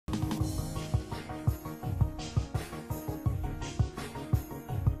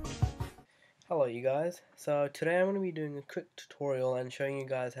Hello you guys, so today I'm going to be doing a quick tutorial and showing you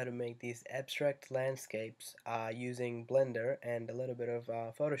guys how to make these abstract landscapes using Blender and a little bit of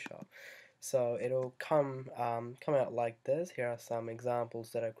Photoshop. So it'll come out like this. Here are some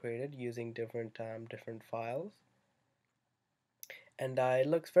examples that I created using different files, and it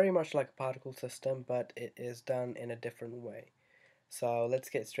looks very much like a particle system, but it is done in a different way. So let's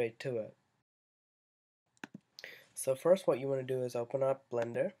get straight to it. So first what you want to do is open up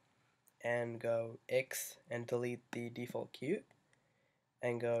Blender and go X and delete the default cube,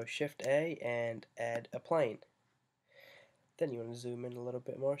 and go Shift A and add a plane. Then you want to zoom in a little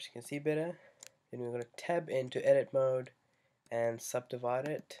bit more so you can see better. Then we're going to tab into edit mode and subdivide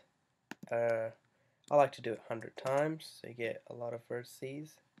it. I like to do it 100 times so you get a lot of vertices.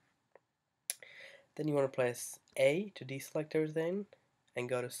 Then you want to press A to deselect everything and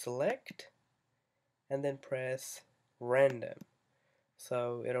go to select and then press random.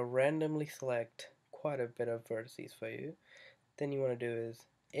 So it'll randomly select quite a bit of vertices for you. Then you want to do is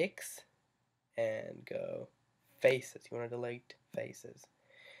X and go faces. You want to delete faces.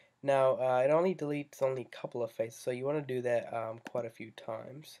 Now it only deletes only a couple of faces, so you want to do that quite a few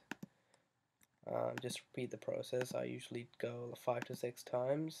times. Just repeat the process. I usually go 5 to 6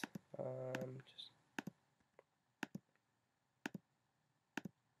 times.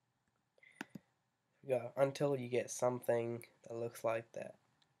 Go until you get something that looks like that.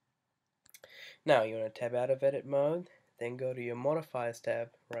 Now you want to tab out of edit mode, then go to your modifiers tab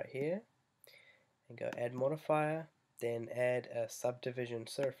right here and go add modifier, then add a subdivision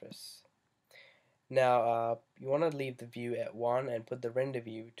surface. Now you want to leave the view at 1 and put the render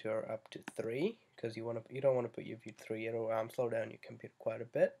view to up to 3 because you don't want to put your view 3. It'll slow down your computer quite a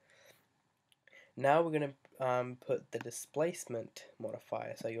bit. Now we're going to put the displacement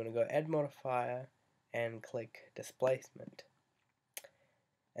modifier. So you want to go add modifier and click displacement,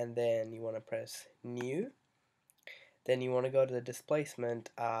 and then you want to press new. Then you want to go to the displacement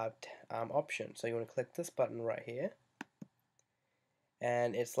option. So you want to click this button right here,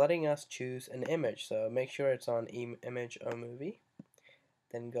 and it's letting us choose an image, so make sure it's on image or movie.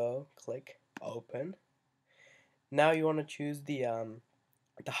 Then go click open. Now you want to choose the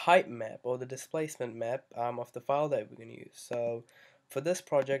height map or the displacement map of the file that we're going to use. So for this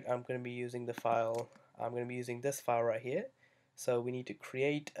project I'm going to be using this file right here. So we need to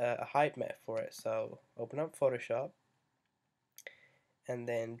create a height map for it. So open up Photoshop and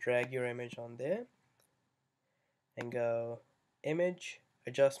then drag your image on there and go image,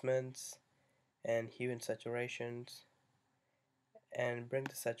 adjustments, and hue and saturations, and bring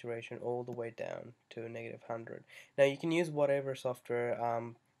the saturation all the way down to -100. Now you can use whatever software,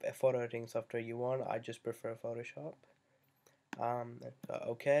 photo editing software you want. I just prefer Photoshop. And go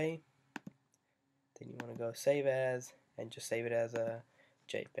OK. Then you want to go save as, and just save it as a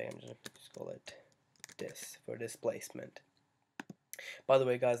JPEG. I'm just call it this for displacement. By the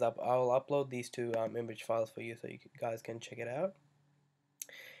way, guys, I'll upload these two image files for you so you guys can check it out.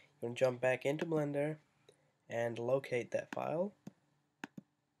 You want to jump back into Blender and locate that file.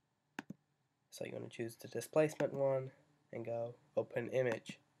 So you want to choose the displacement one and go open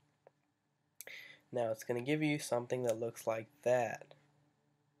image. Now it's going to give you something that looks like that.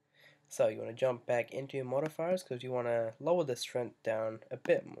 So you want to jump back into your modifiers because you want to lower the strength down a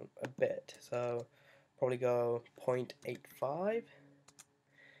bit. So probably go 0.85.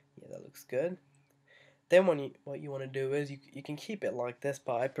 Yeah, that looks good. Then what you want to do is you can keep it like this,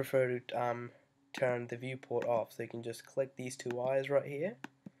 but I prefer to turn the viewport off. So you can just click these two eyes right here,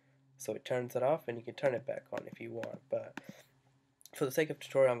 so it turns it off, and you can turn it back on if you want. But for the sake of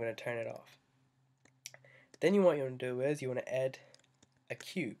tutorial, I'm going to turn it off. Then what you want to do is you want to add a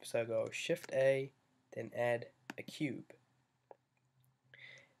cube. So go Shift A, then add a cube.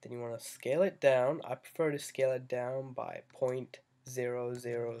 Then you want to scale it down. I prefer to scale it down by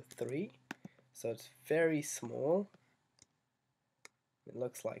 0.003. So it's very small. It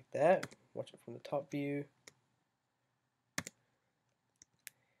looks like that. Watch it from the top view.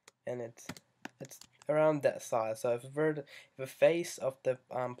 And it's around that size. So if the face of the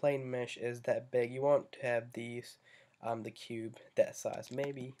plane mesh is that big, you want to have these the cube that size.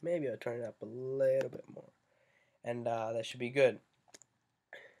 Maybe I'll turn it up a little bit more, and that should be good.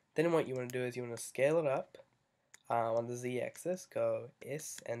 Then what you want to do is you want to scale it up on the z-axis. Go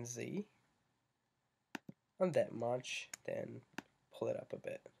S and Z on that much, then pull it up a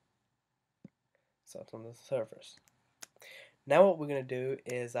bit so it's on the surface. Now what we're going to do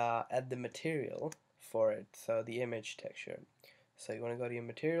is add the material for it, so the image texture. So you want to go to your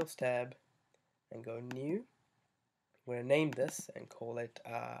materials tab and go new. We're going to name this and call it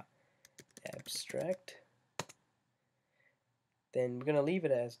abstract. Then we're going to leave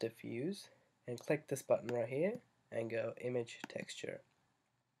it as diffuse and click this button right here and go image texture.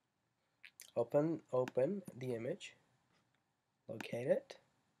 Open the image, locate it,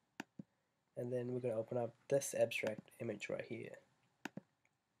 and then we're going to open up this abstract image right here.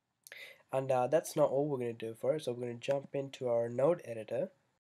 And that's not all we're going to do for it, so we're going to jump into our node editor.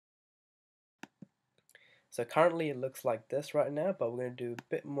 So currently it looks like this right now, but we're going to do a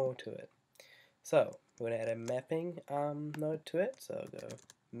bit more to it. So we're going to add a mapping node to it, so go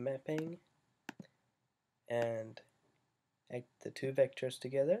mapping and add the two vectors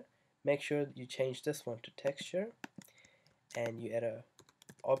together. Make sure that you change this one to texture, and you add a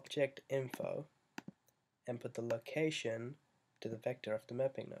object info and put the location to the vector of the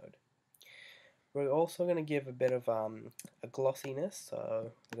mapping node. We're also going to give a bit of a glossiness,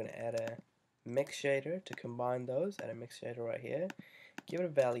 so we're going to add a mix shader to combine those. Add a mix shader right here. Give it a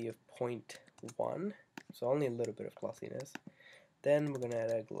value of 0.1, so only a little bit of glossiness. Then we're going to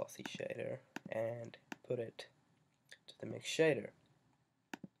add a glossy shader and put it to the mix shader.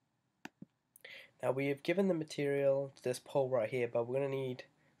 Now we have given the material to this pole right here, but we're going to need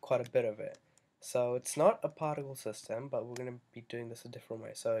quite a bit of it. So it's not a particle system, but we're going to be doing this a different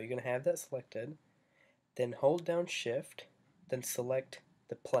way. So you're going to have that selected, then hold down shift, then select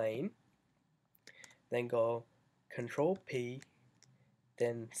the plane, then go Control P,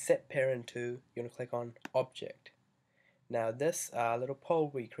 then set parent to, you're going to click on object. Now this little pole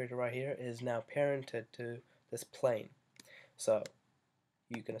we created right here is now parented to this plane. So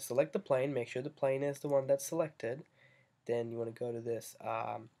you're going to select the plane, make sure the plane is the one that's selected, then you want to go to this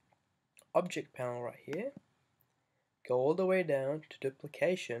object panel right here, go all the way down to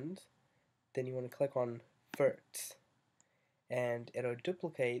duplications, then you want to click on verts, and it'll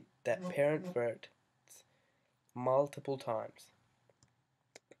duplicate that parent vert multiple times.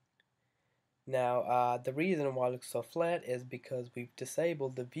 Now the reason why it looks so flat is because we've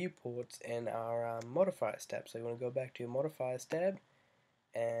disabled the viewports in our modifiers tab. So you want to go back to your modifiers tab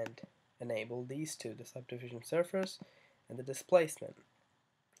and enable these two, the subdivision surface and the displacement,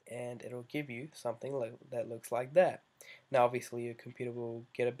 and it'll give you something that looks like that. Now obviously your computer will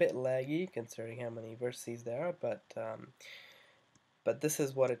get a bit laggy considering how many vertices there are, but this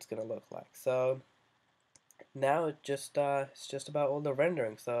is what it's going to look like. So now it's just about all the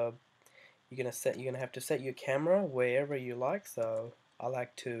rendering. So you're gonna have to set your camera wherever you like. So I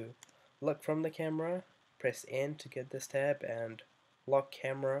like to look from the camera, press N to get this tab, and lock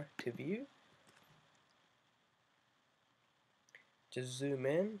camera to view. Just zoom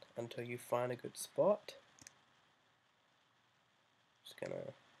in until you find a good spot. Just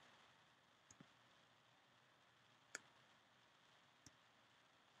gonna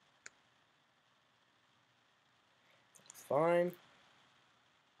fine.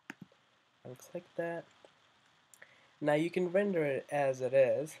 Unclick that. Now you can render it as it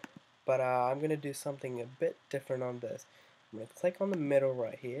is, but I'm going to do something a bit different on this. I'm going to click on the middle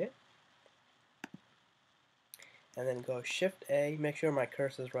right here, and then go Shift A, make sure my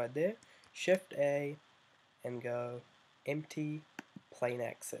cursor is right there, Shift A, and go Empty Plane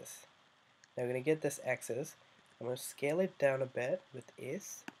Axis. Now we're going to get this axis. I'm going to scale it down a bit with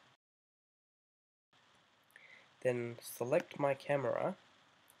S, then select my camera,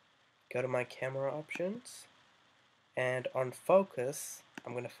 go to my camera options, and on focus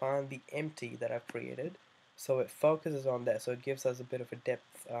I'm going to find the empty that I've created, so it focuses on that, so it gives us a bit of a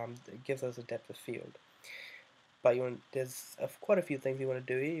depth, it gives us a depth of field. But there's quite a few things you want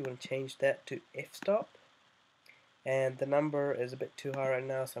to do here. You want to change that to f-stop, and the number is a bit too high right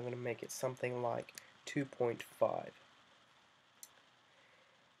now, so I'm going to make it something like 2.5.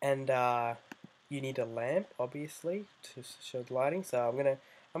 And you need a lamp obviously to show the lighting, so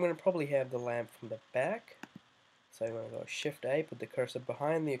I'm gonna probably have the lamp from the back. So I'm going to go Shift A, put the cursor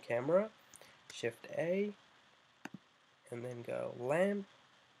behind the camera, Shift A, and then go lamp,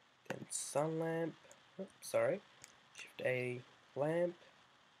 then sun lamp, Shift A, lamp,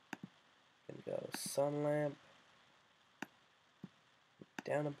 then go sun lamp,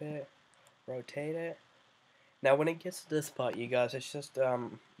 down a bit, rotate it. Now when it gets to this part, you guys, it's just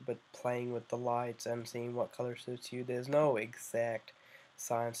but playing with the lights and seeing what color suits you. There's no exact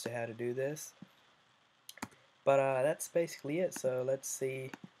science to how to do this. But that's basically it. So let's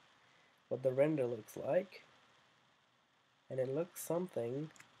see what the render looks like. And it looks something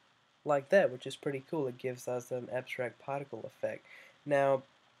like that, which is pretty cool. It gives us an abstract particle effect. Now,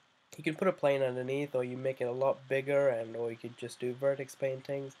 you can put a plane underneath, or you make it a lot bigger, or you could just do vertex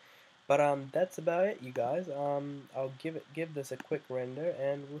paintings. But that's about it, you guys. I'll give this a quick render,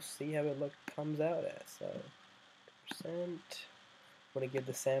 and we'll see how it comes out as. So, percent. I'm gonna give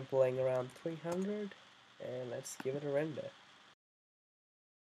the sampling around 300, and let's give it a render.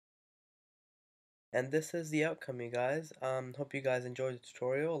 And this is the outcome, you guys. Hope you guys enjoyed the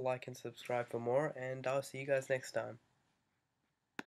tutorial. Like and subscribe for more, and I'll see you guys next time.